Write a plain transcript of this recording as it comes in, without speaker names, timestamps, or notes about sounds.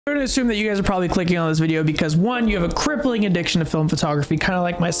I'm going to assume that you guys are probably clicking on this video because one, you have a crippling addiction to film photography, kind of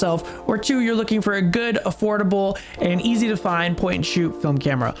like myself, or two, you're looking for a good, affordable, and easy to find point and shoot film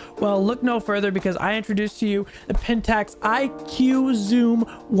camera. Well, look no further because I introduced to you the Pentax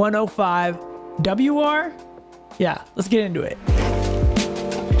IQZoom105WR. Yeah, let's get into it.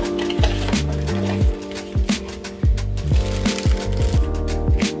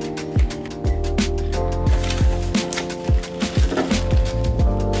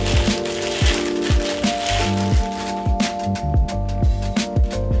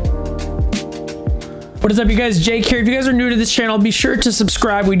 What is up, you guys? Jake here. If you guys are new to this channel, be sure to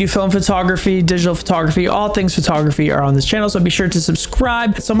subscribe. We do film photography, digital photography, all things photography are on this channel, so be sure to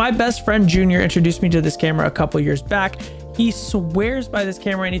subscribe. So my best friend Junior introduced me to this camera a couple years back. He swears by this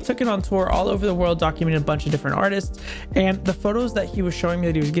camera and he took it on tour all over the world, documenting a bunch of different artists. And the photos that he was showing me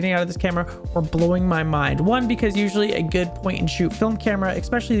that he was getting out of this camera were blowing my mind. One, because usually a good point and shoot film camera,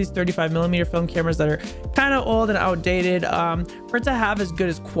 especially these 35mm film cameras that are kind of old and outdated, for it to have as good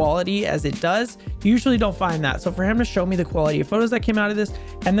as quality as it does, you usually don't find that. So for him to show me the quality of photos that came out of this,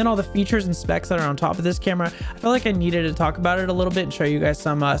 and then all the features and specs that are on top of this camera, I felt like I needed to talk about it a little bit and show you guys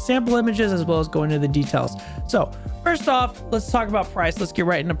some sample images as well as go into the details. So first off, let's talk about price. Let's get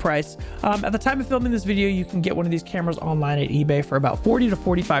right into price. At the time of filming this video, you can get one of these cameras online at eBay for about $40 to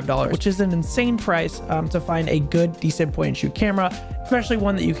 $45, which is an insane price to find a good, decent point and shoot camera, especially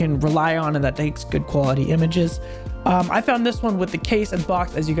one that you can rely on and that takes good quality images. I found this one with the case and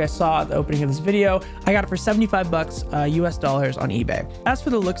box, as you guys saw at the opening of this video. I got it for 75 bucks US dollars on eBay. As for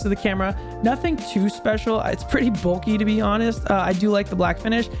the looks of the camera, nothing too special. It's pretty bulky, to be honest. I do like the black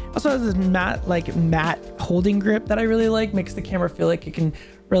finish. Also has this matte holding grip that I really like. Makes the camera feel like it can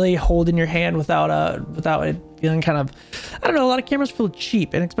really hold in your hand without it feeling kind of, I don't know, a lot of cameras feel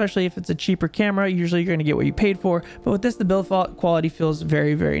cheap, and especially if it's a cheaper camera, usually you're going to get what you paid for. But with this, the build quality feels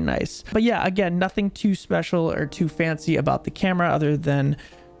very, very nice. But yeah, again, nothing too special or too fancy about the camera other than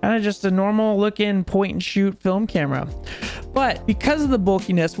kind of just a normal looking point and shoot film camera. But because of the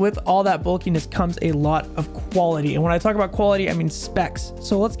bulkiness, with all that bulkiness comes a lot of quality. And when I talk about quality, I mean specs.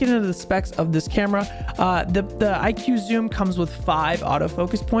 So let's get into the specs of this camera. The IQZoom comes with 5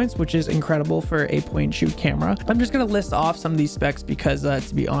 autofocus points, which is incredible for a point and shoot camera. I'm just going to list off some of these specs because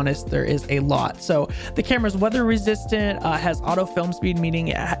to be honest, there is a lot. So the camera is weather resistant, has auto film speed, meaning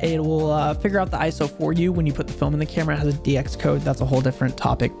it will figure out the ISO for you when you put the film in the camera. It has a DX code. That's a whole different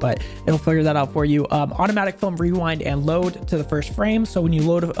topic, but it'll figure that out for you. Automatic film rewind and load to the first frame. So when you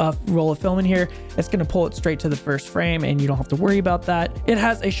load a roll of film in here, it's going to pull it straight to the first frame and you don't have to worry about that. It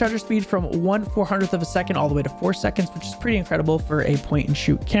has a shutter speed from 1/400th of a second all the way to 4 seconds, which is pretty incredible for a point and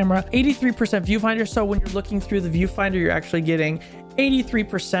shoot camera. 83% viewfinder. So when you're looking through the viewfinder, you're actually getting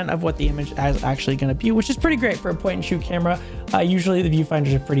 83% of what the image is actually going to be, which is pretty great for a point and shoot camera. Usually the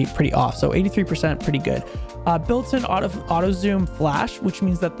viewfinders are pretty off, so 83% pretty good. Built-in auto zoom flash, which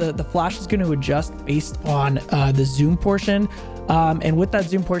means that the flash is going to adjust based on the zoom portion. And with that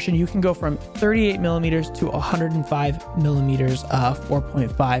zoom portion, you can go from 38mm to 105mm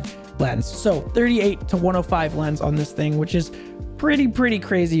 4.5 lens. So 38 to 105 lens on this thing, which is pretty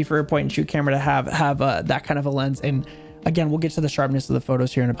crazy for a point and shoot camera to have that kind of a lens. And again, we'll get to the sharpness of the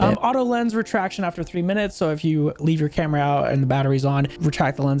photos here in a bit. Auto lens retraction after 3 minutes. So if you leave your camera out and the battery's on,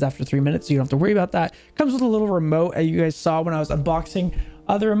 retract the lens after 3 minutes, so you don't have to worry about that. Comes with a little remote, as you guys saw when I was unboxing.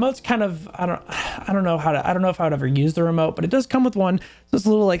 The remote's kind of, I don't know if I would ever use the remote, but it does come with one. So it's a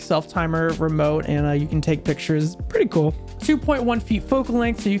little like self-timer remote, and you can take pictures. Pretty cool. 2.1 feet focal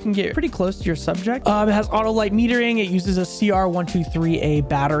length, so you can get pretty close to your subject. It has auto light metering. It uses a CR123A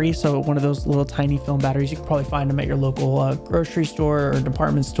battery, so one of those little tiny film batteries. You can probably find them at your local grocery store or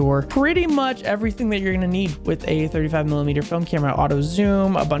department store. Pretty much everything that you're gonna need with a 35mm film camera. Auto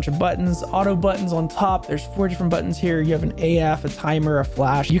zoom, a bunch of buttons, auto buttons on top. There's 4 different buttons here. You have an AF, a timer, a flash.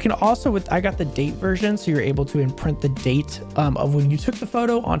 You can also, I got the date version, so you're able to imprint the date of when you took the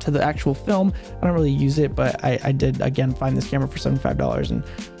photo onto the actual film. I don't really use it, but I did, again, find this camera for $75 and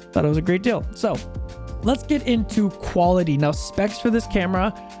thought it was a great deal. So let's get into quality. Now, specs for this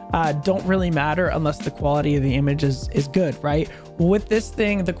camera don't really matter unless the quality of the image is good, right? With this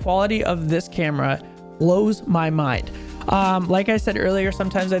thing, the quality of this camera blows my mind. Like I said earlier,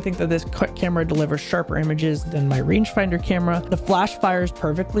 sometimes I think that this camera delivers sharper images than my rangefinder camera. The flash fires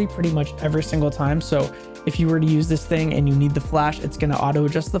perfectly pretty much every single time. So if you were to use this thing and you need the flash, it's going to auto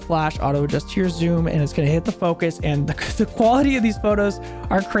adjust the flash, auto adjust to your zoom, and it's going to hit the focus. And the quality of these photos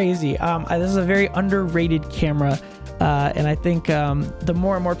are crazy. This is a very underrated camera. And I think the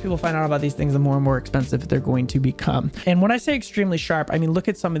more and more people find out about these things, the more and more expensive they're going to become. And when I say extremely sharp, I mean, look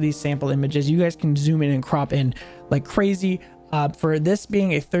at some of these sample images. You guys can zoom in and crop in like crazy. For this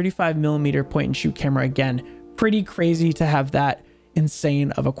being a 35mm point and shoot camera, again, pretty crazy to have that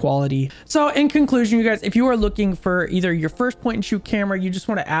insane of a quality. So in conclusion, you guys, if you are looking for either your first point and shoot camera, you just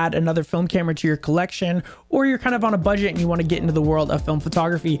want to add another film camera to your collection, or you're kind of on a budget and you want to get into the world of film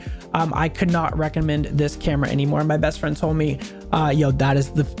photography, I could not recommend this camera anymore. My best friend told me, yo, that is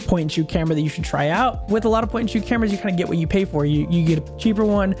the point and shoot camera that you should try out. With a lot of point and shoot cameras, you kind of get what you pay for. You get a cheaper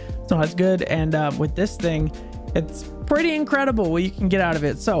one, it's not as good. And with this thing, it's pretty incredible what you can get out of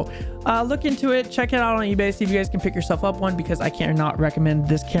it. So look into it, check it out on eBay, see if you guys can pick yourself up one, because I cannot recommend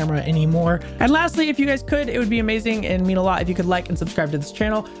this camera anymore. And lastly, if you guys could, it would be amazing and mean a lot if you could like and subscribe to this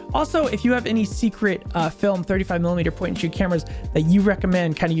channel. Also, if you have any secret film 35mm point and shoot cameras that you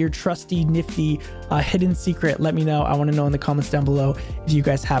recommend, kind of your trusty, nifty, hidden secret, let me know. I want to know in the comments down below if you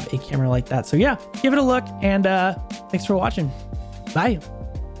guys have a camera like that. So yeah, give it a look, and thanks for watching. Bye.